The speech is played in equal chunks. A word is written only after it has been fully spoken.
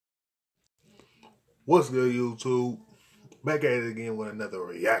What's good, YouTube? Back at it again with another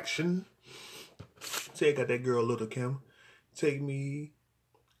reaction. Take out that girl, Little Kim. Took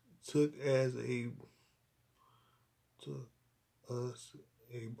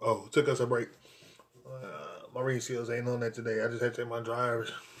us a break. My ring seals ain't on that today. I just had to take my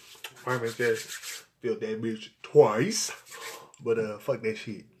driver's permit test. Filled that bitch twice. But fuck that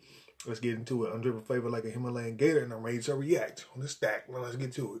shit. Let's get into it. I'm dripping flavor like a Himalayan gator, and I'm ready to react on the stack. Now let's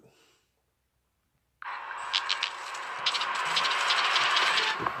get to it.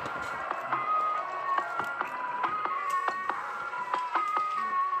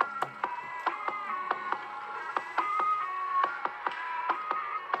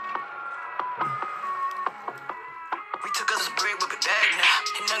 Took us a break, we'll be back now.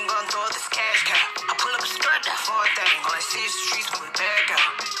 And I'm gonna throw this cash cow. I pull up a skirt, that for a thing. All I see is the streets, we'll be back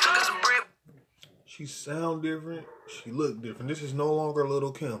out. Took us a break. She sound different. She look different. This is no longer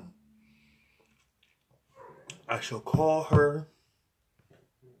Little Kim. I shall call her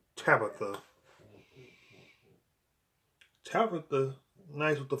Tabitha. Tabitha,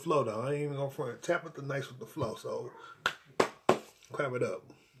 nice with the flow though. I ain't even gonna front. Tabitha, nice with the flow. So clap it up.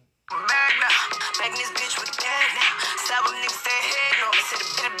 Back now. Back in this bitch with a bag now. Stop them niggas stay head on me. Say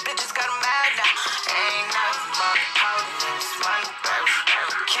the bitches got them mad now. Ain't nothing but powder in this money, baby.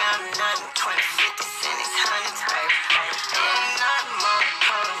 Counting nothing, 20, 50 cents, hundreds, baby. Ain't nothing but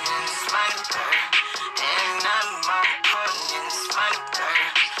powder in this money, baby. Ain't nothing but powder in this money, baby.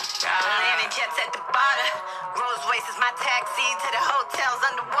 Y'all landing jets at the bottom. Rolls Royce is my taxi to the hotels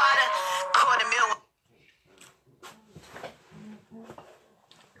underwater. Quarter mil.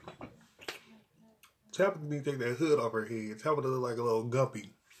 Tabitha need to take that hood off her head. Tabitha look like a little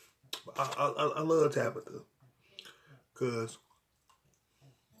guppy. I love Tabitha. Cause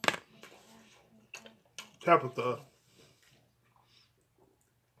Tabitha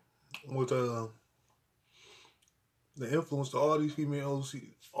was the influence to all these female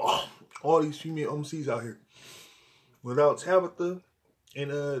OCs, all these female MCs out here. Without Tabitha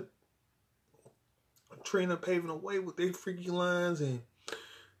and Trina paving the way with their freaky lines and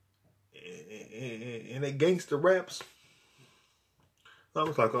they gangster raps. I'm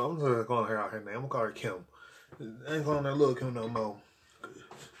just calling her out here now. I'm gonna call her Kim. I ain't calling her Little Kim no more.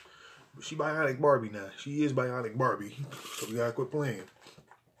 She Bionic Barbie now. She is Bionic Barbie. So we gotta quit playing.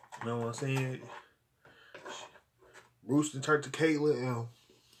 You know what I'm saying? Bruce done turned to Caitlyn and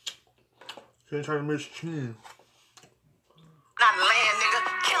she done turned to Mr. Chin. Not land, nigga.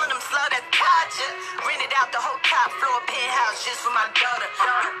 Killing them slow, that's gotcha. Rented out the whole top floor penthouse just for my daughter.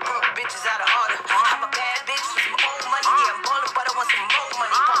 Broke bitches out of order. I'm a bad bitch with some old money. Yeah, I'm ballin', but I want some more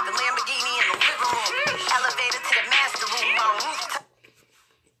money. Park the Lamborghini in the living room. Elevator to the master room. My rooftop.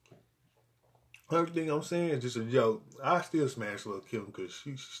 Everything I'm saying is just a joke. I still smash Little Kim because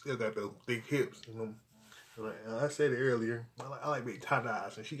she still got those thick hips. You know? Like I said it earlier. I like big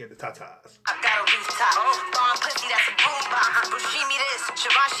tatas, and she got the tatas. I got a rooftop. Bomb pussy, that's a boombox. Bushimi this,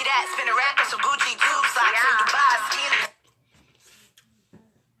 Shivashi that. Spin a rack on some Gucci tube socks in Dubai.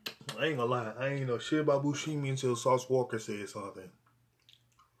 I ain't gonna lie. I ain't know shit about Bushimi until Sauce Walker said something.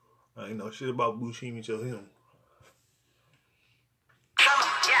 I ain't know shit about Bushimi until him.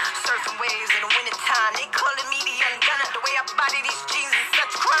 Surfing waves in the wintertime. They calling me the young gunner. The way I body these jeans is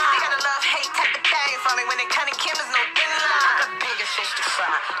such crime. They got a love-hate type of thing for me. When they come to Kim, there's no thin line. I got bigger fish to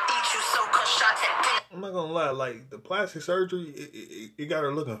fry. Eat you so-called shots at dinner. I'm not gonna lie, like the plastic surgery, it got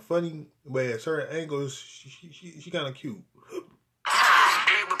her looking funny, but at certain angles, she kind of cute. We'll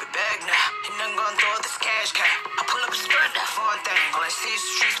be back now, and I'm gonna throw this cash cow. I pull up a skirt, that for a thing. All I see is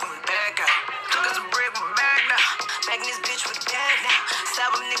the streets, we'll be back out. Took us a break, we're back now. Back in this bitch with a bag now.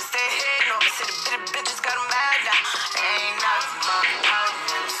 Stop them niggas stay head on me. Say the bitches got them mad now. Ain't nothing but powder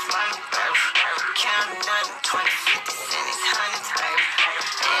in this money, baby. Counting nothing, 20, 50 cents, hundreds, baby.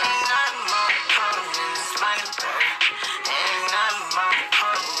 Ain't nothing but powder in this money, baby. Ain't nothing but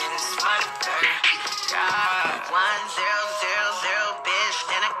powder in this money, baby. God, 1000, bitch,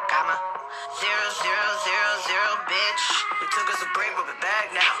 then a comma. 0000, bitch. We took us a break, we'll be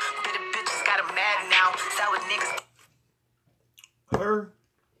back now. Bitter bitches got them mad now. Sour niggas. Her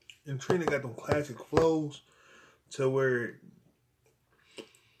and Trina got them classic flows to where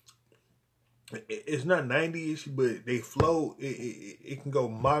it's not 90-ish, but they flow. It can go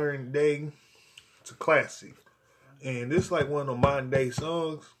modern day to classic. And this is like one of the modern day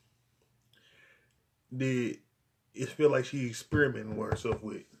songs that it feel like she experimenting with herself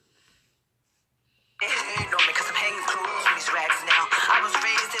with. You know me, cause I'm hanging clothes with these racks now. I was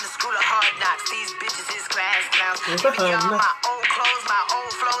raised in the school of hard knocks. These bitches is class clowns. Give me all my old clothes, my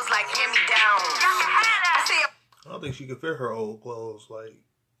old flows like hand me down. I don't think she could fit her old clothes. Like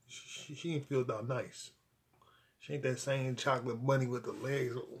she ain't filled out nice. She ain't that same chocolate bunny with the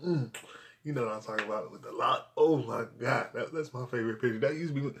legs. You know what I'm talking about with the lot. Oh my God, that's my favorite picture. That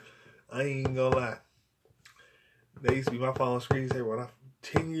used to be. I ain't gonna lie. That used to be my phone screensaver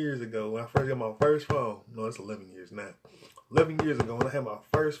 10 years ago when I first got my first phone. No, it's 11 years now. 11 years ago when I had my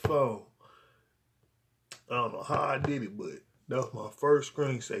first phone. I don't know how I did it, but that was my first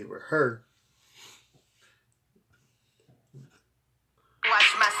screensaver. Her.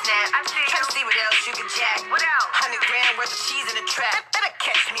 Watch my snap. I see. Try to see what else you can jack. What else? 100 grand worth of cheese in the trap. Better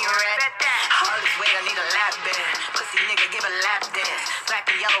catch me a rat. All this weight, I need a lap band. Pussy nigga, give a lap dance. Black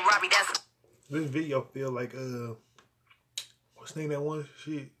and yellow, Robbie, that's. This video feel like what's the name of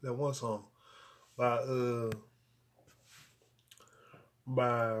that one song by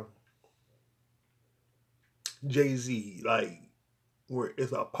Jay-Z, like where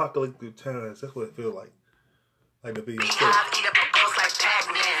it's apocalyptic times. That's what it feel like. Like the video. Eat up a ghost like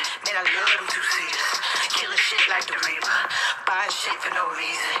Pac-Man. Man, I love them two-seaters. Killing shit like the Reaper. Buying shit for no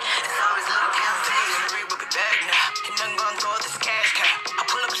reason. It's always little temptation. The Reaper be back now. And nothing gonna throw this cash cow. I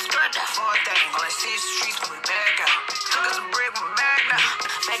pull up a strut, that for a thing. All I see is the streets when we back out. Took us a break, we're back now.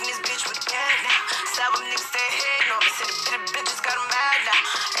 Bagging this bitch with a bag now. Stab them niggas, stay ahead. No, me said the bitches got them mad now.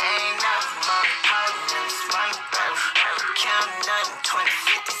 Ain't nothing more important than this money, baby. Counting nothing, 20,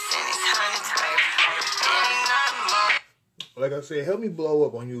 50 cents, hundreds, baby. Ain't nothing more. Like I said, help me blow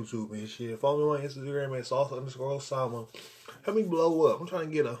up on YouTube and shit. Follow me on Instagram at sauce_Osama. Help me blow up. I'm trying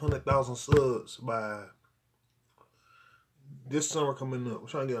to get 100,000 subs by this summer coming up. I'm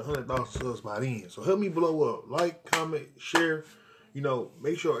trying to get 100,000 subs by then. So help me blow up. Like, comment, share. You know,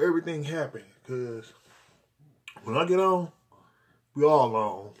 make sure everything happens. Because when I get on, we all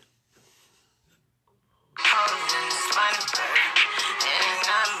on.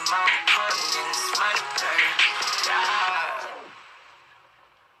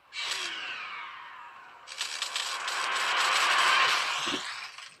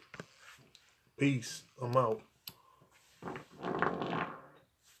 Peace. I'm out.